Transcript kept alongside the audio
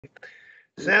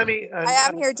Sammy, I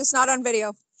am here, just not on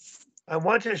video. I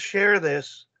want to share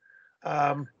this.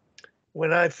 Um,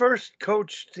 when I first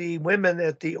coached the women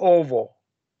at the Oval,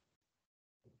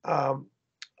 um,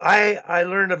 I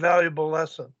learned a valuable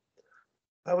lesson.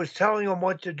 I was telling them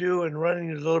what to do and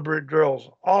running the deliberate drills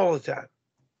all the time.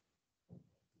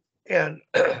 And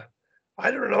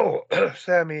I don't know,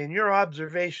 Sammy, in your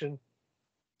observation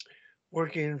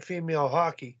working in female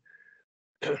hockey,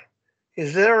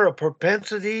 is there a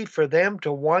propensity for them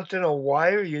to want to know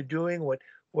why are you doing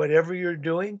whatever you're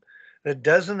doing that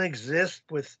doesn't exist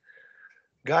with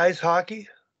guys hockey?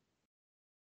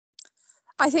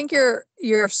 I think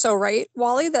you're so right,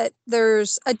 Wally, that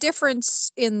there's a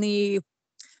difference in the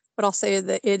what I'll say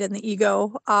the id and the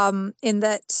ego. In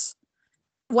that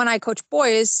when I coach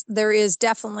boys, there is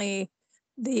definitely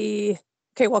the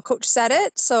okay, well, coach said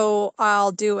it, so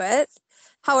I'll do it.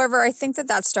 However, I think that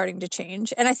that's starting to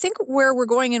change, and I think where we're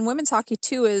going in women's hockey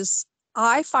too is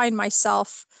I find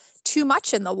myself too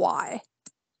much in the why,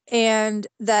 and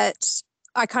that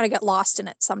I kind of get lost in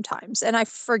it sometimes, and I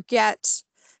forget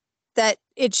that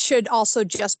it should also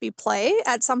just be play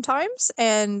at sometimes,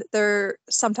 and there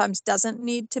sometimes doesn't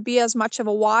need to be as much of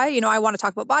a why. I want to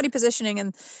talk about body positioning,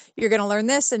 and you're going to learn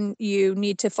this, and you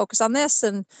need to focus on this,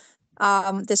 and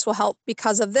this will help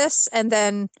because of this. And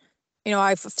then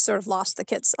I've sort of lost the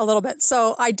kids a little bit.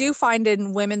 So I do find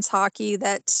in women's hockey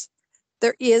that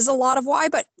there is a lot of why,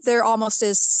 but there almost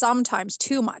is sometimes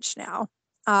too much now.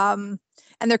 And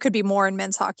there could be more in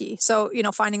men's hockey. So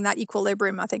finding that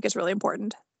equilibrium, I think, is really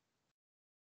important.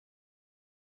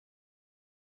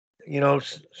 You know,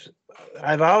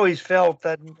 I've always felt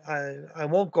that I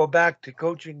won't go back to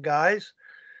coaching guys,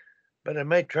 but I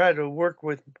might try to work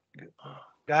with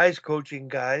guys coaching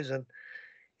guys. And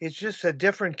it's just a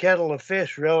different kettle of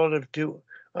fish relative to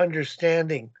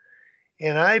understanding.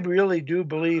 And I really do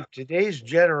believe today's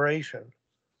generation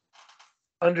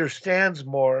understands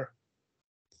more,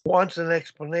 wants an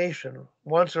explanation,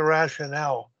 wants a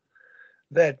rationale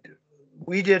that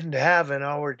we didn't have in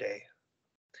our day.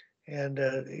 And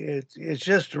it's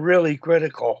just really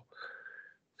critical.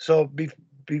 So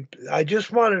I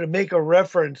just wanted to make a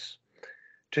reference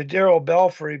to Daryl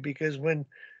Belfry because when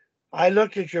I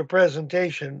looked at your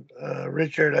presentation,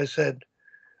 Richard, I said,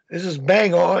 this is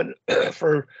bang on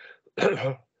for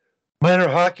minor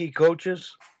hockey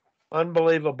coaches.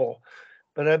 Unbelievable.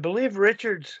 But I believe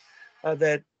Richard's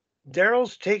that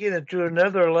Daryl's taking it to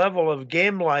another level of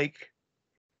game like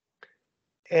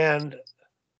and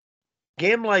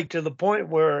game like to the point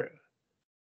where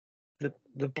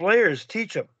the players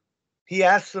teach him. He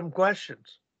asks them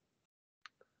questions.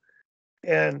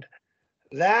 And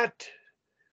that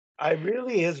I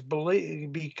really has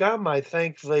become, I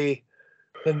think, the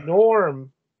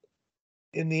norm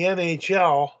in the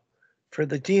NHL for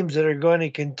the teams that are going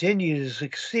to continue to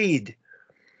succeed.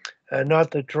 Not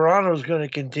that Toronto's going to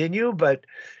continue, but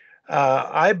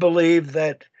I believe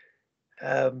that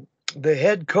the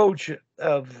head coach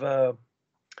of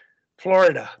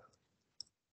Florida,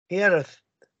 he had a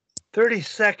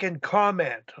 30-second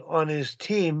comment on his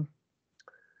team,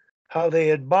 how they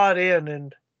had bought in,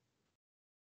 and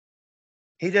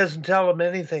he doesn't tell them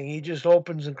anything. He just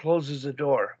opens and closes the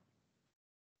door.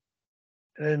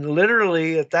 And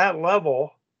literally at that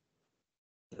level,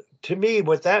 to me,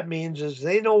 what that means is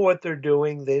they know what they're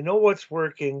doing, they know what's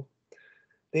working,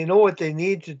 they know what they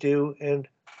need to do, and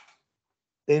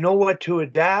they know what to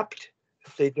adapt.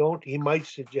 If they don't, he might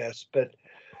suggest. But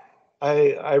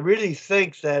I really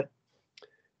think that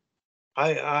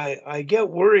I get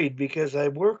worried because I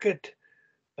work at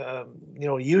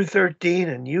U13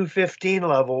 and U15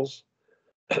 levels,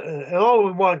 and all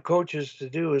we want coaches to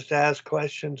do is to ask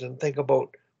questions and think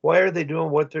about why are they doing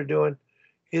what they're doing?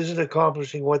 Is it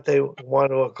accomplishing what they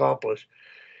want to accomplish?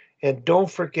 And don't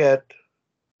forget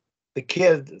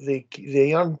the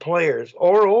young players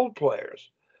or old players.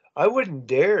 I wouldn't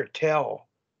dare tell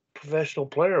a professional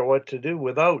player what to do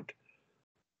without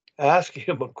asking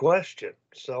him a question.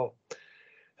 So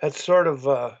that's sort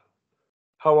of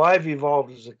how I've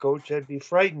evolved as a coach. I'd be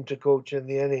frightened to coach in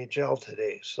the NHL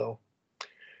today. So,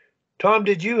 Tom,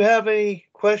 did you have any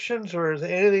questions or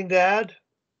anything to add?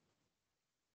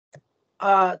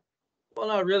 Well,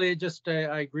 not really. Just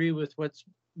I agree with what's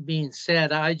being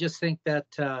said. I just think that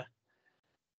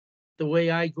the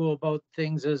way I go about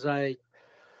things is I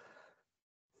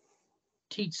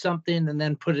teach something and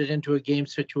then put it into a game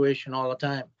situation all the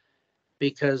time,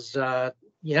 because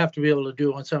you have to be able to do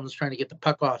it when someone's trying to get the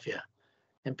puck off you,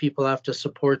 and people have to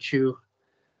support you,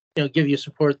 give you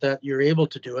support that you're able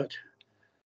to do it.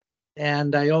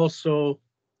 And I also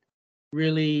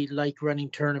really like running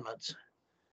tournaments.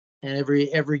 And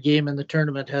every game in the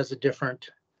tournament has a different,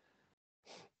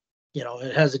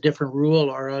 it has a different rule.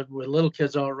 Or with little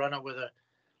kids, I'll run it with a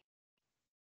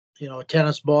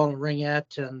tennis ball and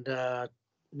ringette and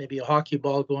maybe a hockey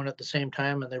ball going at the same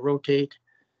time, and they rotate.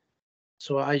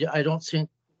 So I don't think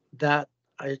that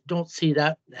I don't see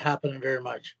that happening very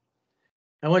much.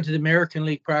 I went to the American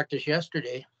League practice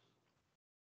yesterday,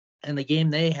 and the game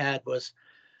they had was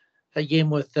a game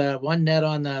with one net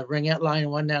on the ringette line,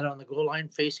 one net on the goal line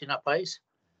facing up ice,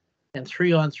 and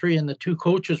 3-on-3, and the two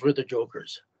coaches were the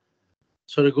jokers.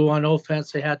 So to go on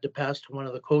offense, they had to pass to one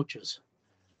of the coaches.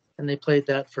 And they played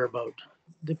that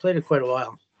they played it quite a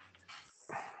while.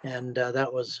 And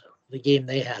that was the game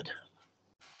they had.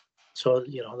 So,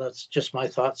 that's just my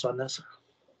thoughts on this.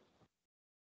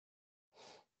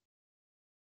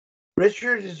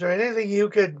 Richard, is there anything you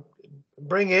could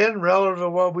bring in relative to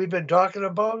what we've been talking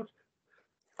about?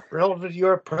 Relative to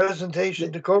your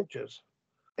presentation to coaches?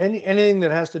 Anything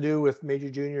that has to do with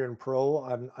major, junior, and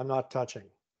pro, I'm not touching.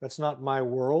 That's not my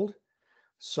world.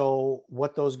 So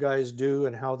what those guys do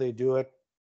and how they do it,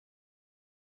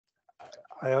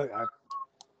 I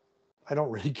don't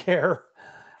really care.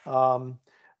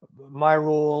 My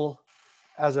role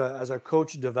as a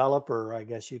coach developer, I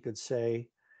guess you could say,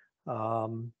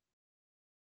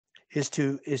 is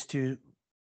to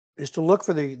look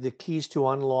for the keys to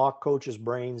unlock coaches'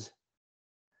 brains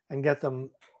and get them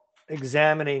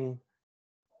examining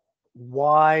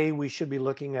why we should be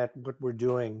looking at what we're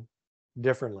doing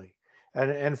differently.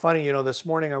 And funny, this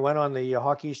morning I went on the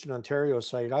Hockey Eastern Ontario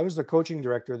site. I was the coaching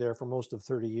director there for most of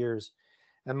 30 years.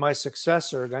 And my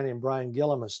successor, a guy named Brian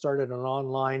Gillum, has started an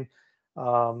online,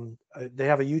 they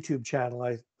have a YouTube channel.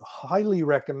 I highly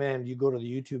recommend you go to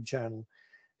the YouTube channel.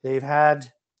 They've had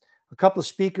a couple of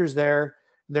speakers there.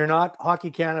 They're not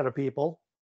Hockey Canada people,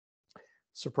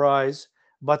 surprise,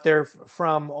 but they're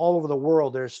from all over the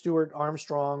world. There's Stuart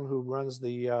Armstrong, who runs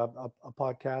the a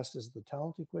podcast, is the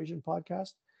Talent Equation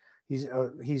podcast. He's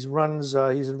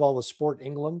involved with Sport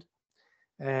England,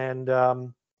 and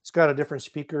he's got a different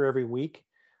speaker every week.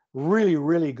 Really,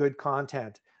 really good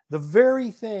content. The very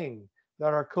thing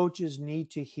that our coaches need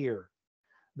to hear,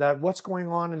 that what's going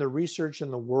on in the research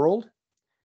in the world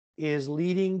is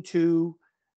leading to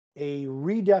a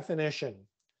redefinition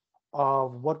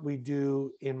of what we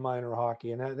do in minor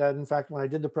hockey. And that in fact, when I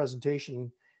did the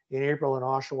presentation in April in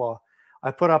Oshawa,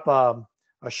 I put up a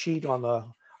sheet on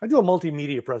I do a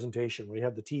multimedia presentation. We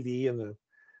had the TV and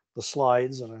the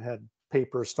slides, and I had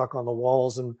paper stuck on the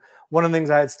walls. And one of the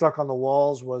things I had stuck on the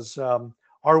walls was,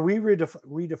 are we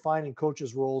redefining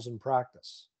coaches' roles in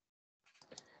practice?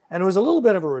 And it was a little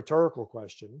bit of a rhetorical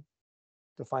question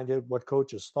to find out what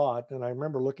coaches thought. And I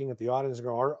remember looking at the audience and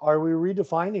going, are we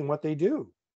redefining what they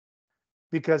do?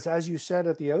 Because as you said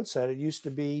at the outset, it used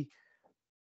to be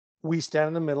we stand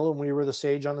in the middle and we were the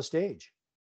sage on the stage.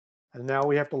 And now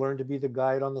we have to learn to be the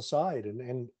guide on the side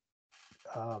and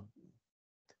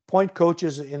point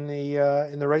coaches in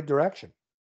the right direction.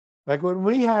 Like when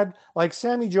we had, like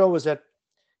Sammy Joe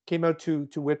came out to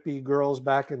Whitby Girls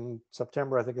back in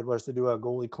September, I think it was, to do a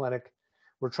goalie clinic.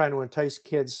 We're trying to entice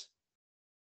kids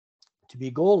to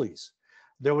be goalies.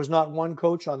 There was not one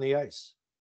coach on the ice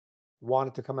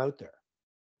wanted to come out there.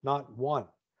 Not one.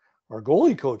 Our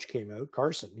goalie coach came out,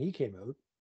 Carson, he came out,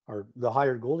 or the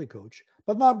hired goalie coach,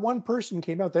 but not one person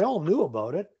came out. They all knew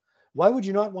about it. Why would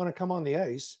you not want to come on the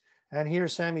ice and hear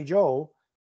Sammy Joe,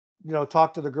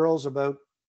 talk to the girls about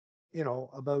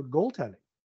goaltending?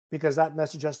 Because that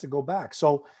message has to go back.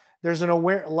 So there's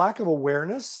lack of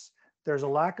awareness. There's a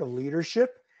lack of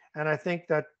leadership. And I think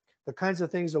that the kinds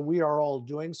of things that we are all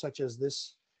doing, such as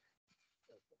this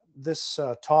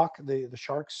talk, the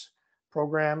Sharks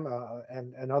program,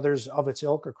 and others of its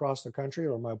ilk across the country,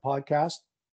 or my podcast,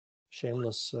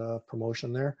 shameless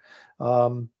promotion there.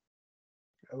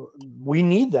 We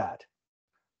need that.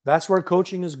 That's where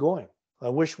coaching is going. I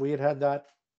wish we had that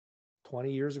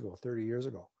 20 years ago, 30 years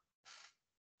ago.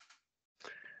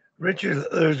 Richard,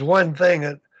 there's one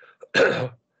thing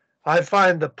that I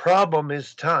find the problem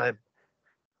is time.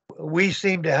 We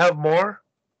seem to have more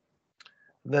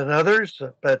than others,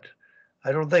 but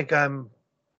I don't think I'm,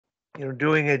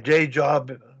 doing a day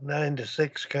job 9 to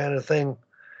 6 kind of thing.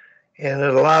 And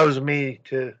it allows me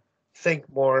to think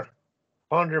more,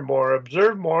 ponder more,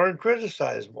 observe more, and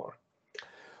criticize more.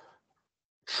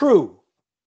 True.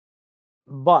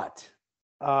 But,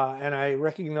 and I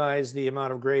recognize the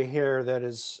amount of gray hair that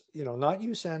is, not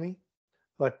you, Sammy,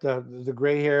 but the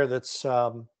gray hair that's,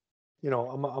 among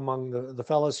the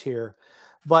fellas here.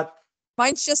 But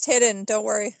Mine's just hidden. Don't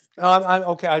worry. I'm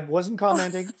okay. I wasn't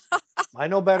commenting. I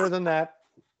know better than that.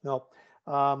 No.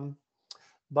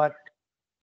 But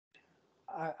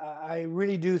I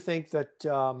really do think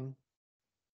that,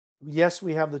 yes,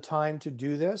 we have the time to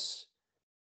do this,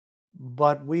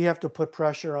 but we have to put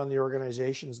pressure on the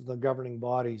organizations and the governing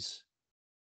bodies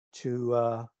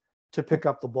to pick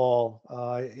up the ball.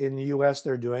 In the US,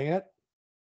 they're doing it.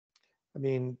 I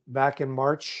mean, back in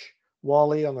March,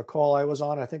 Wally, on the call I was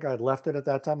on, I think I had left it at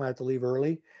that time. I had to leave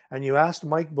early. And you asked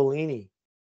Mike Bellini,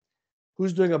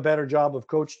 who's doing a better job of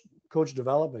coach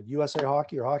development, USA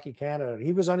Hockey or Hockey Canada? And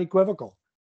he was unequivocal.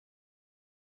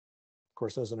 Of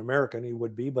course, as an American, he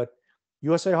would be, but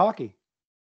USA Hockey.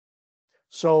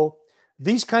 So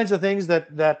these kinds of things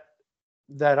that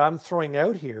I'm throwing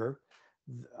out here,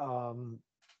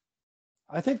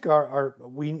 I think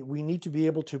we need to be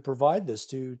able to provide this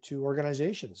to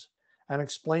organizations and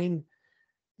explain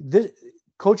this.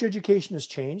 Coach education has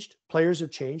changed, players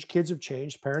have changed, kids have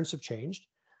changed, parents have changed,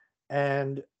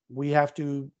 and we have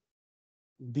to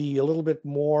be a little bit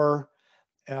more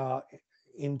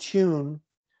in tune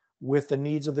with the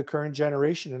needs of the current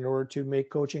generation in order to make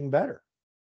coaching better.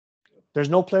 There's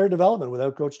no player development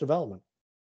without coach development.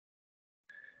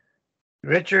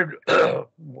 Richard,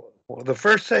 well, the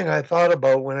first thing I thought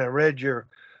about when I read your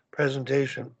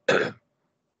presentation,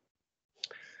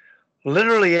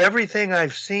 literally everything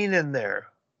I've seen in there,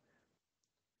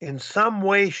 in some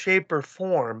way, shape, or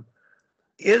form,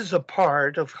 is a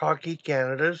part of Hockey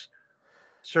Canada's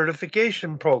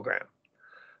certification program.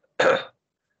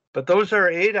 But those are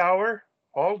 8-hour,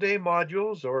 all-day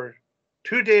modules or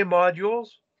 2-day modules,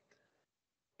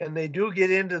 and they do get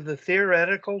into the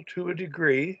theoretical to a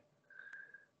degree.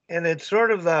 And it's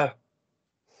sort of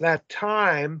that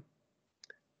time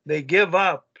they give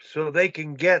up so they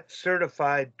can get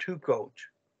certified to coach.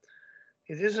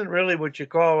 It isn't really what you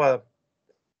call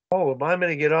I'm going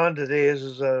to get on today. This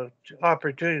is an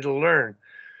opportunity to learn.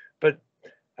 But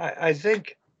I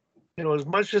think, as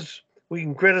much as we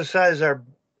can criticize our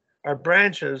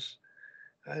branches,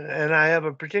 and I have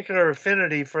a particular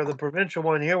affinity for the provincial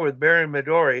one here with Barry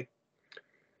Midori,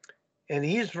 and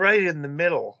he's right in the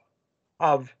middle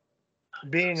of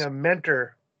being a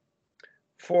mentor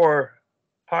for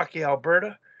Hockey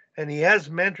Alberta, and he has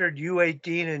mentored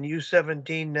U18 and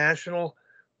U17 national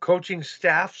coaching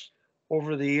staffs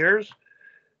over the years.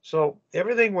 So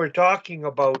everything we're talking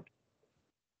about,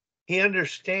 he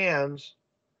understands,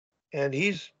 and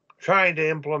he's trying to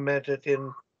implement it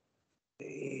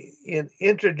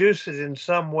introduce it in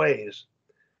some ways.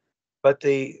 But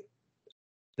the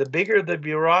bigger the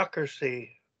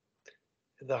bureaucracy,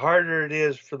 the harder it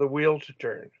is for the wheel to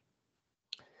turn.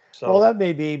 So, well, that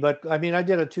may be, but I mean, I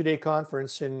did a 2-day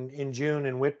conference in June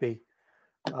in Whitby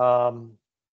on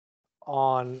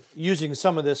using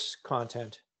some of this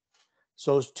content.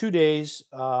 So it was 2 days.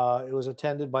 It was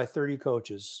attended by 30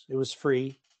 coaches. It was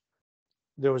free.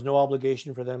 There was no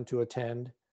obligation for them to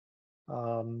attend.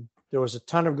 There was a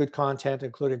ton of good content,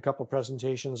 including a couple of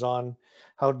presentations on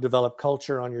how to develop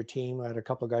culture on your team. I had a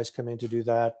couple of guys come in to do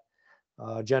that.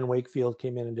 Jen Wakefield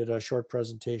came in and did a short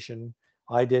presentation.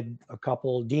 I did a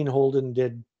couple. Dean Holden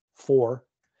did 4.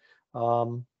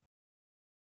 I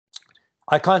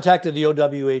contacted the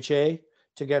OWHA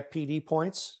to get PD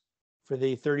points for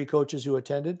the 30 coaches who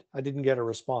attended. I didn't get a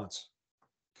response.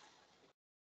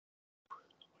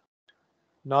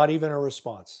 Not even a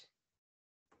response.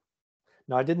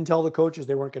 Now, I didn't tell the coaches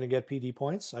they weren't going to get PD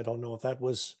points. I don't know if that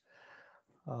was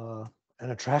an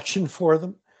attraction for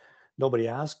them. Nobody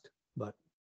asked, but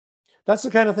that's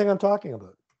the kind of thing I'm talking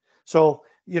about. So,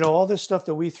 all this stuff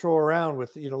that we throw around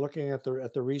with, looking at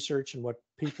the research and what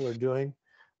people are doing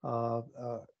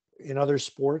in other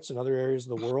sports and other areas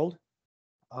of the world,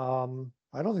 I don't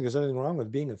think there's anything wrong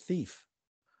with being a thief,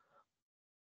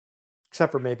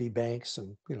 except for maybe banks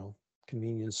and,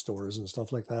 convenience stores and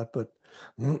stuff like that. But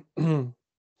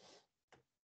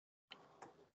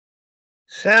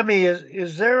Sammy,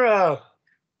 is there a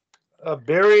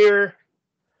barrier,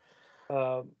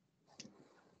 a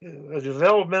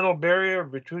developmental barrier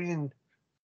between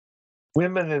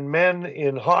women and men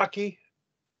in hockey,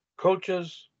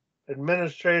 coaches,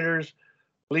 administrators,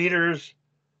 leaders,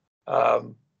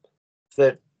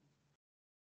 that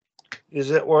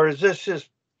is it, or is this just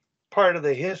part of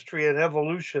the history and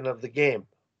evolution of the game?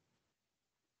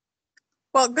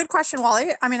 Well, good question,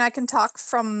 Wally. I mean, I can talk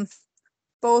from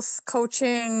both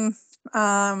coaching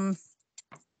U9s,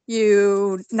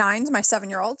 my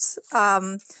 7-year-olds,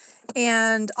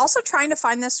 and also trying to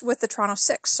find this with the Toronto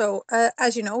Six. So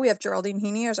as you know, we have Geraldine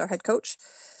Heaney as our head coach.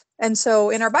 And so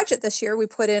in our budget this year, we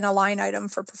put in a line item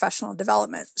for professional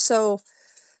development. So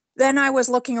then I was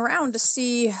looking around to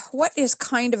see what is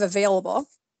kind of available.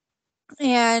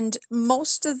 And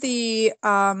most of the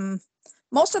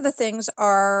most of the things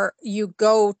are you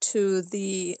go to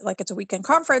the, like it's a weekend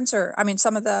conference, or I mean,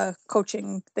 some of the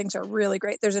coaching things are really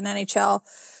great. There's an NHL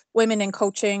women in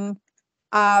coaching,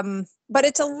 but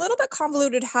it's a little bit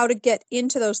convoluted how to get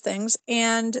into those things.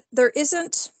 And there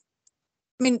isn't,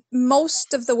 I mean,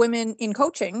 most of the women in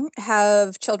coaching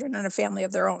have children and a family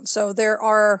of their own. So there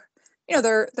are, you know,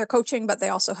 they're coaching, but they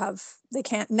also have, they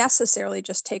can't necessarily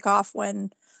just take off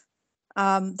when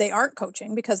they aren't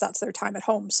coaching, because that's their time at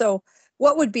home. So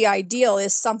what would be ideal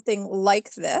is something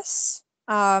like this,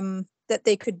 that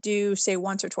they could do, say,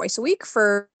 once or twice a week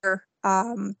for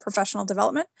professional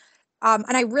development.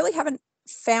 And I really haven't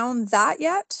found that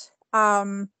yet.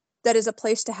 That is a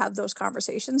place to have those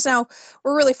conversations. Now,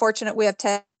 we're really fortunate. We have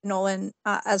Ted Nolan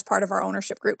as part of our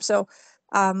ownership group. So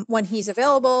when he's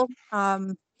available,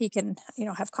 he can, you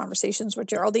know, have conversations with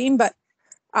Geraldine. But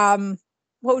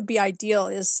what would be ideal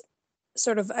is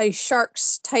sort of a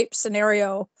Sharks type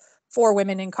scenario for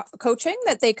women in coaching,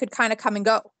 that they could kind of come and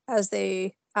go as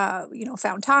they, you know,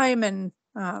 found time and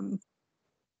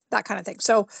that kind of thing.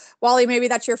 So Wally, maybe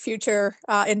that's your future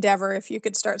endeavor. If you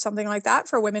could start something like that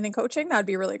for women in coaching, that'd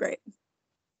be really great.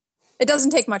 It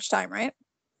doesn't take much time, right?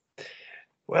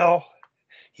 Well,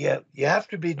 yeah, you have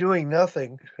to be doing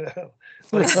nothing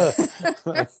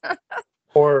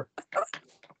or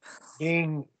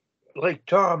being like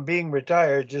Tom, being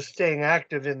retired, just staying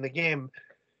active in the game,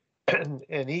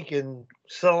 and he can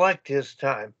select his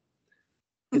time.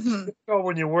 It's difficult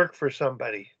when you work for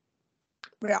somebody.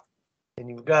 Yeah. And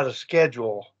you've got a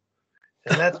schedule,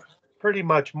 and that's pretty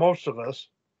much most of us.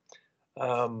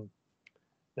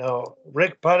 Now,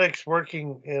 Rick Puttick's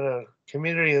working in a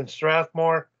community in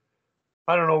Strathmore.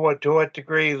 I don't know to what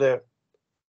degree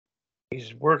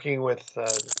he's working with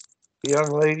the young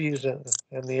ladies and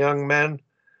the young men,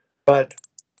 but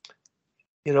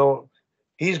you know,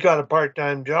 he's got a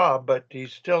part-time job, but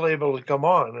he's still able to come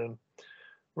on. And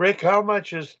Rick, how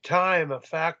much is time a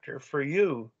factor for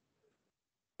you?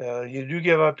 You do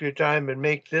give up your time and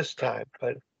make this time,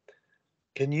 but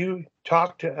can you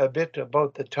talk a bit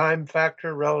about the time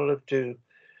factor relative to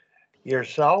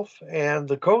yourself and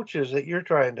the coaches that you're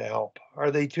trying to help? Are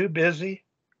they too busy?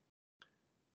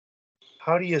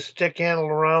 How do you stick handle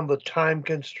around the time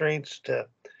constraints to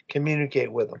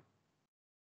communicate with them?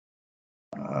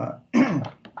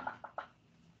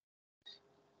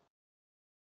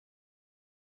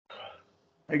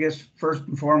 I guess first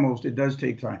and foremost, it does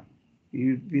take time.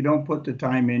 You don't put the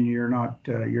time in, you're not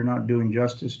doing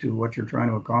justice to what you're trying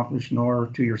to accomplish, nor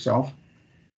to yourself,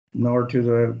 nor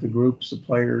to the groups, the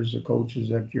players, the coaches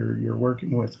that you're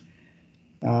working with.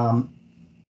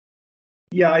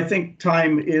 Yeah, I think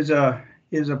time is an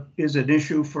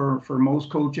issue for most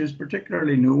coaches,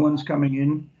 particularly new ones coming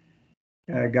in,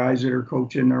 guys that are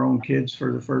coaching their own kids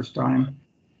for the first time.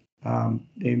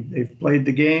 They've played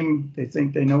the game. They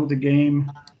think they know the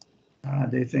game.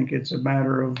 They think it's a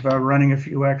matter of running a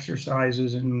few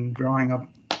exercises and drawing up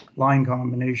line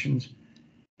combinations,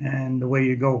 and away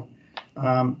you go.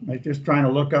 I'm just trying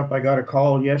to look up. I got a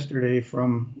call yesterday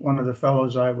from one of the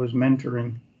fellows I was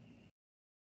mentoring,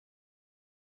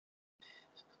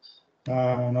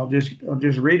 and I'll just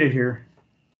read it here.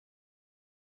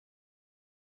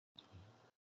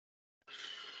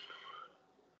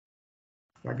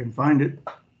 If I can find it.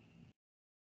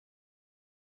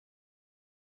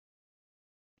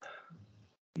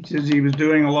 He says he was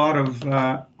doing a lot of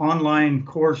online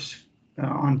course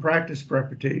on practice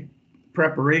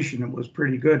preparation. It was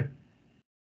pretty good.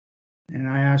 And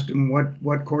I asked him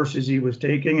what courses he was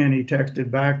taking, and he texted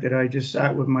back that I just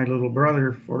sat with my little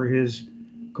brother for his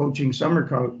coaching summer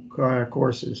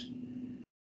courses.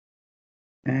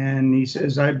 And he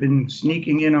says, I've been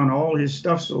sneaking in on all his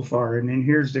stuff so far. And then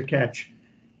here's the catch.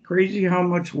 Crazy how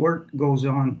much work goes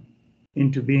on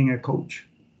into being a coach.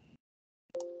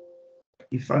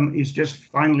 He's just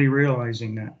finally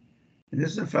realizing that. And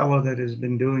this is a fellow that has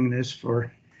been doing this for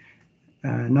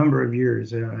a number of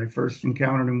years. I first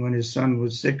encountered him when his son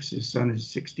was 6. His son is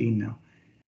 16 now.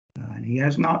 And he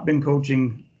has not been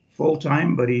coaching full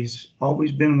time, but he's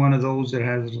always been one of those that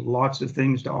has lots of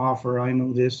things to offer. I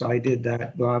know this, I did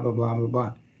that, blah, blah, blah, blah,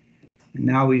 blah. And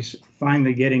now he's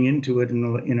finally getting into it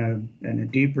in a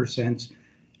deeper sense.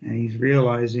 And he's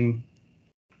realizing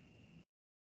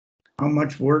how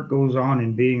much work goes on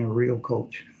in being a real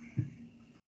coach.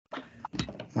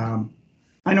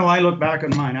 I know I look back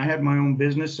on mine. I had my own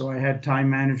business, so I had time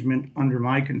management under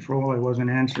my control. I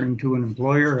wasn't answering to an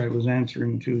employer. I was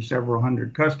answering to several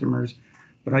hundred customers,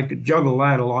 but I could juggle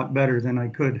that a lot better than I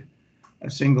could a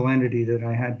single entity that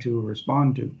I had to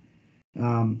respond to.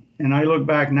 And I look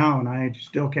back now and I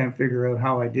still can't figure out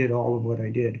how I did all of what I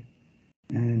did.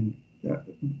 And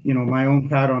my own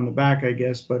pat on the back, I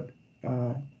guess. But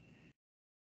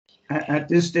at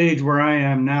this stage where I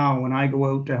am now, when I go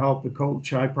out to help the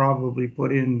coach, I probably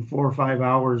put in 4 or 5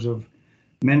 hours of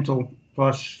mental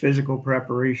plus physical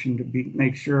preparation to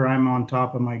make sure I'm on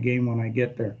top of my game when I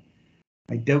get there.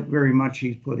 I doubt very much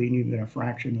he's put in even a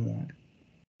fraction of that.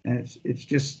 And it's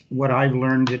just what I've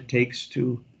learned it takes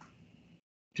to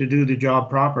do the job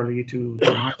properly to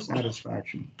my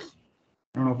satisfaction. I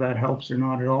don't know if that helps or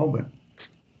not at all, but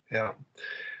Yeah.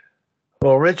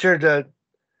 Well, Richard,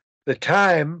 the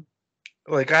time,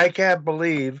 like, I can't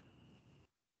believe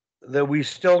that we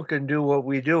still can do what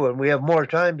we do, and we have more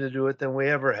time to do it than we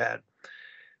ever had.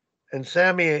 And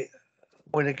Sammy,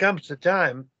 when it comes to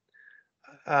time,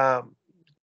 how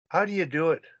do you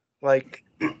do it? Like,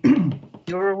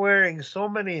 you're wearing so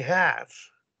many hats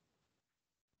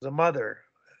as a mother,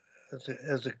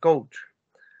 as a coach,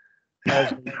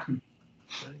 as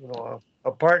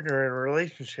a partner in a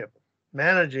relationship,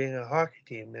 managing a hockey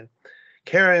team, and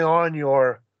carrying on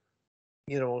your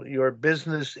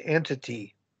business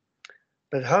entity.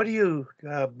 But how do you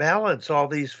balance all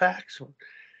these facts?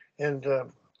 And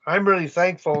I'm really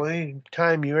thankful any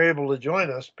time you're able to join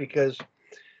us, because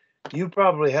you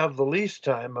probably have the least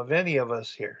time of any of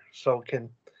us here. So can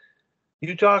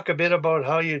you talk a bit about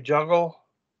how you juggle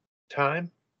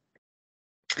time?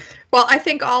 Well, I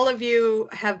think all of you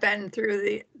have been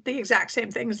through the exact same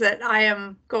things that I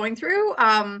am going through.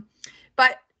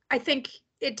 But I think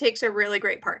it takes a really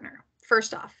great partner,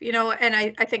 first off, and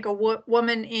I think a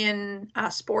woman in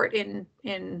sport, in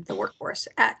the workforce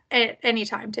at any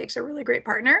time, takes a really great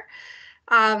partner.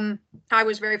 I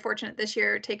was very fortunate this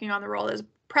year taking on the role as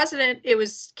president. It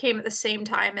came at the same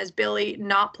time as Billy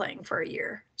not playing for a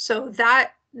year. So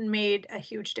that made a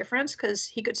huge difference because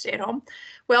he could stay at home.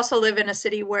 We also live in a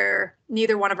city where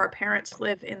neither one of our parents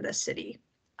live in the city.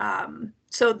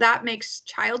 So that makes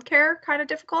childcare kind of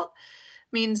difficult.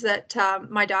 Means that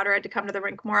my daughter had to come to the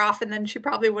rink more often than she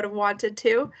probably would have wanted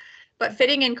to. But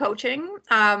fitting in coaching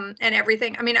and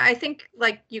everything, I mean, I think,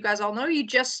 like you guys all know, you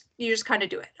just kind of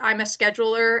do it. I'm a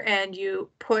scheduler, and you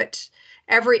put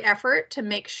every effort to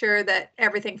make sure that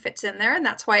everything fits in there. And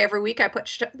that's why every week I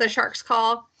put the Sharks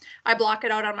call. I block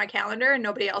it out on my calendar, and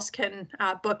nobody else can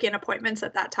book in appointments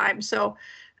at that time. So,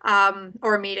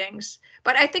 or meetings.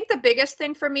 But I think the biggest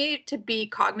thing for me to be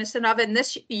cognizant of, and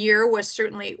this year was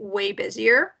certainly way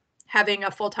busier, having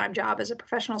a full-time job as a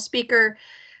professional speaker,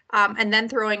 and then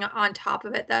throwing on top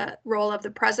of it the role of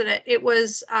the president, it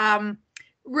was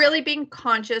really being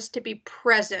conscious to be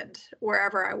present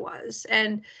wherever I was.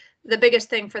 And the biggest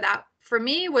thing for that for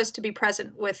me was to be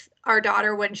present with our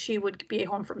daughter when she would be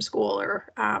home from school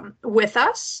or with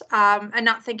us, and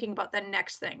not thinking about the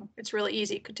next thing. It's really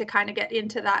easy to kind of get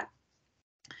into that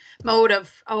mode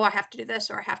of, oh, I have to do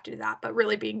this or I have to do that, but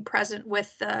really being present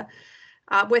with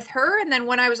her. And then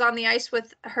when I was on the ice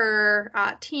with her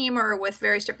team, or with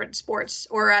various different sports,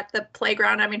 or at the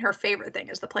playground, I mean, her favorite thing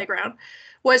is the playground,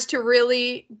 was to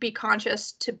really be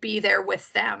conscious to be there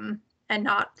with them and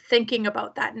not thinking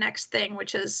about that next thing,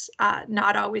 which is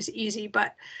not always easy.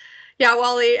 But yeah,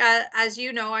 Wally, as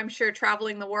you know, I'm sure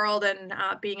traveling the world and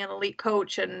being an elite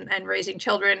coach and raising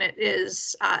children,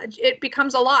 it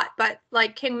becomes a lot. But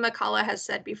like King McCullough has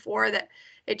said before, that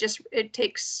it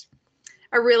takes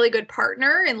a really good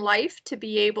partner in life to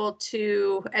be able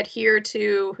to adhere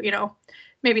to,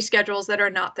 maybe schedules that are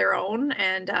not their own.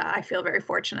 And I feel very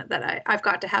fortunate that I've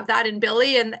got to have that in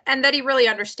Billy, and that he really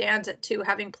understands it too,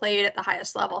 having played at the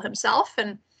highest level himself.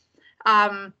 And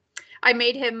I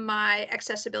made him my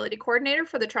accessibility coordinator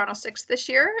for the Toronto Six this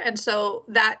year. And so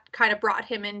that kind of brought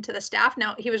him into the staff.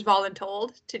 Now, he was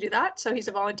voluntold to do that, so he's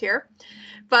a volunteer.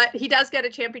 But he does get a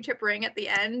championship ring at the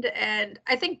end. And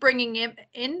I think bringing him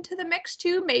into the mix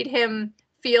too made him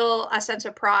feel a sense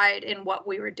of pride in what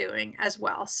we were doing as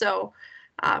well. So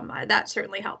that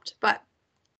certainly helped. But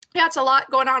yeah, it's a lot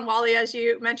going on, Wally, as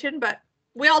you mentioned, but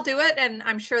we all do it. And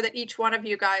I'm sure that each one of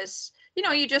you guys,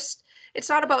 it's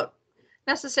not about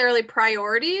necessarily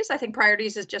priorities. I think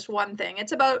priorities is just one thing.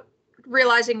 It's about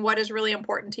realizing what is really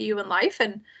important to you in life,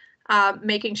 and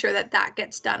making sure that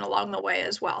gets done along the way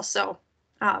as well. So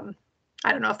I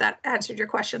don't know if that answered your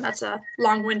question. That's a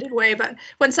long-winded way, but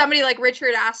when somebody like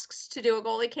Richard asks to do a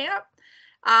goalie camp,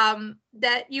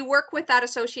 that you work with that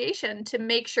association to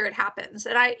make sure it happens.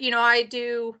 And I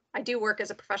do work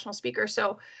as a professional speaker,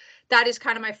 so that is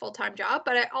kind of my full-time job,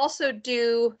 but I also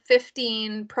do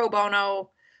 15 pro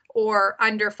bono or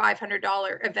under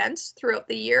 $500 events throughout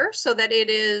the year, so that it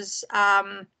is,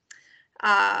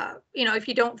 if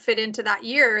you don't fit into that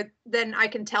year, then I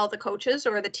can tell the coaches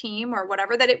or the team or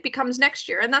whatever that it becomes next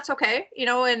year, and that's okay,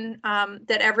 and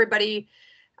that everybody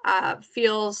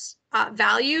feels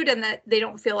valued, and that they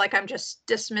don't feel like I'm just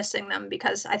dismissing them,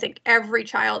 because I think every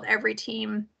child, every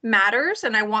team matters,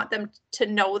 and I want them to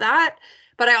know that.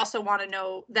 But I also want to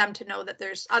know them to know that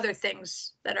there's other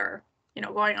things that are,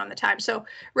 going on the time. So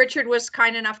Richard was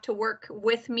kind enough to work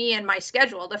with me and my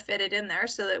schedule to fit it in there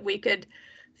so that we could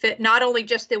fit not only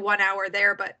just the 1 hour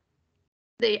there, but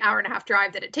the hour and a half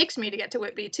drive that it takes me to get to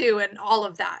Whitby too, and all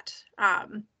of that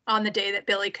on the day that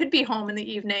Billy could be home in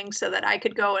the evening, so that I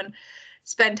could go and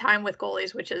spend time with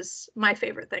goalies, which is my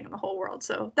favorite thing in the whole world.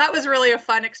 So that was really a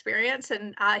fun experience.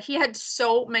 And he had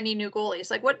so many new goalies.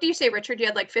 Like, what do you say, Richard? You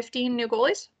had like 15 new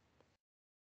goalies?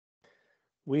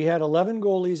 We had 11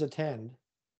 goalies attend,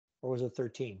 or was it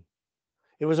 13?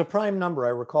 It was a prime number. I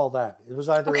recall that. It was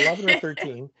either 11 or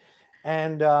 13.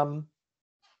 And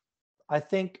I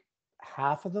think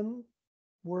half of them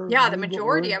were the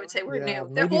majority, I would say, were new.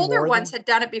 The older ones had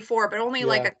done it before, but only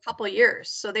like a couple of years.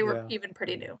 So they were even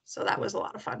pretty new. So that was a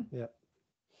lot of fun. Yeah.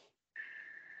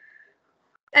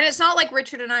 And it's not like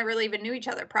Richard and I really even knew each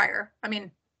other prior. I mean,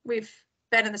 we've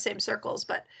been in the same circles,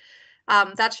 but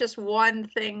that's just one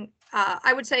thing.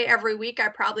 I would say every week I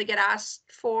probably get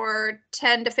asked for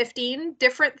 10 to 15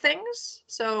 different things.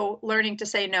 So learning to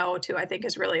say no to, I think,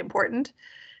 is really important.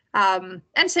 And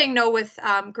saying no with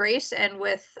grace, and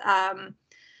with,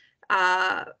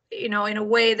 in a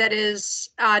way that is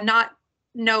not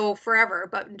no forever,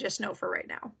 but just no for right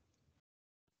now.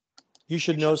 You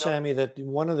should know, Sammy, that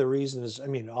one of the reasons, I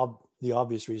mean, the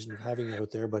obvious reason of having you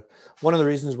out there, but one of the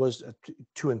reasons was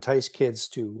to entice kids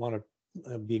to want to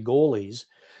be goalies.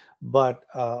 But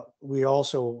we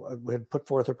also had put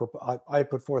forth I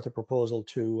put forth a proposal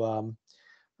to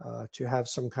have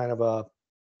some kind of a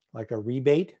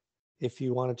rebate. If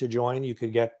you wanted to join, you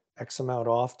could get X amount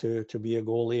off to be a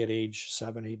goalie at age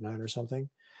 7, 8, 9 or something.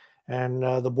 And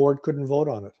the board couldn't vote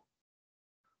on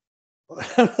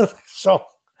it.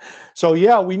 So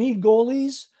yeah, we need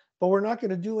goalies, but we're not going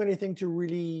to do anything to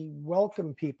really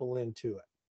welcome people into it.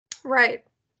 Right.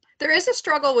 There is a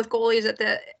struggle with goalies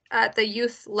at the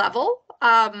youth level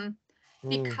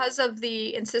because of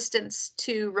the insistence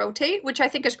to rotate, which I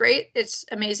think is great. It's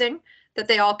amazing that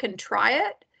they all can try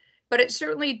it, but it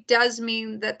certainly does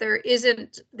mean that there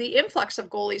isn't the influx of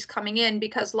goalies coming in,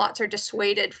 because lots are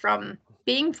dissuaded from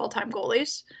being full-time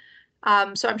goalies.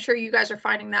 So I'm sure you guys are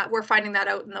finding that. We're finding that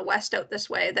out in the West out this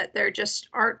way, that there just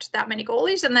aren't that many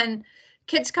goalies. And then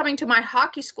kids coming to my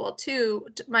hockey school too,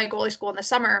 my goalie school in the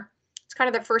summer, it's kind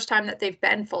of the first time that they've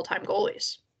been full-time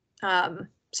goalies.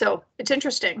 So it's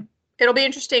interesting. It'll be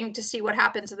interesting to see what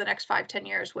happens in the next 5-10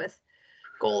 years with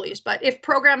goalies. But if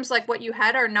programs like what you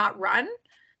had are not run,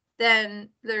 then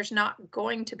there's not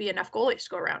going to be enough goalies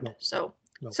to go around. No.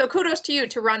 So kudos to you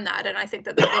to run that. And I think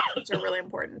that the goalies are really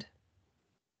important.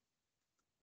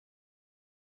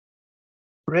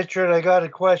 Richard, I got a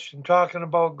question talking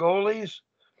about goalies.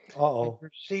 Uh-oh.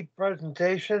 Seat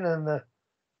presentation and the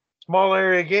small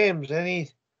area games. Any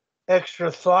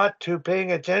extra thought to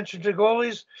paying attention to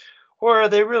goalies, or are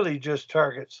they really just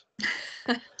targets?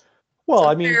 Well,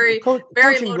 I mean, very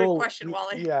coaching loaded question,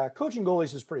 Wally. Yeah, coaching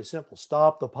goalies is pretty simple.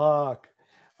 Stop the puck.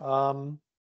 I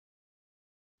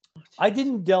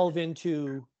didn't delve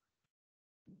into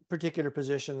particular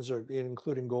positions, or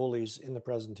including goalies, in the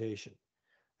presentation,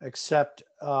 except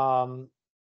to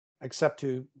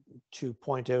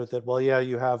point out that, well, yeah,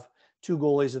 you have two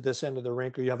goalies at this end of the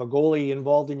rink, or you have a goalie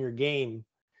involved in your game.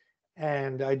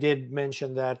 And I did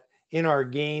mention that in our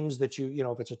games that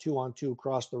if it's a 2-on-2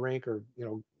 across the rink, or,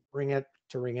 ringette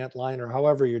to ringette line, or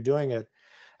however you're doing it,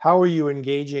 how are you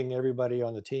engaging everybody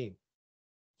on the team?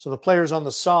 So the players on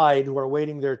the side who are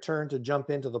waiting their turn to jump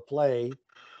into the play,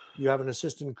 you have an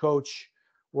assistant coach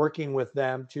working with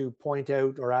them to point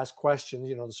out or ask questions,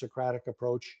 the Socratic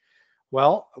approach.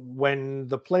 Well, when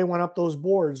the play went up those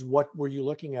boards, what were you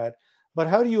looking at? But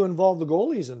how do you involve the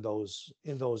goalies in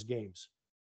those games?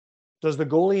 Does the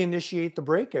goalie initiate the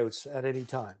breakouts at any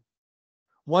time?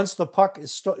 Once the puck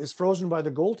is frozen by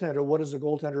the goaltender, what is the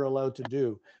goaltender allowed to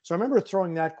do? So I remember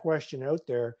throwing that question out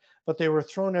there, but they were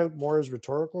thrown out more as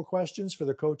rhetorical questions for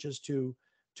the coaches to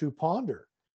ponder,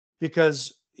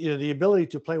 because the ability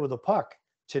to play with a puck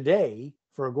today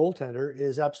for a goaltender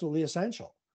is absolutely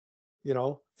essential.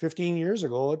 15 years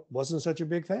ago, it wasn't such a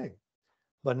big thing,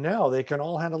 but now they can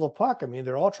all handle the puck. I mean,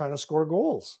 they're all trying to score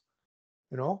goals,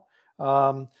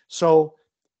 so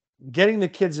getting the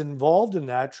kids involved in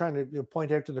that, trying to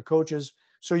point out to the coaches,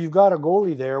 so you've got a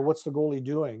goalie there. What's the goalie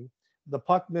doing? The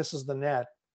puck misses the net.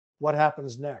 What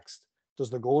happens next?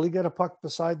 Does the goalie get a puck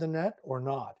beside the net or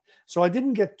not? So I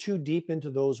didn't get too deep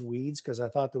into those weeds, because I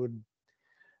thought that would,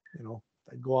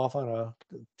 I'd go off on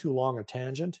too long a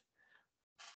tangent.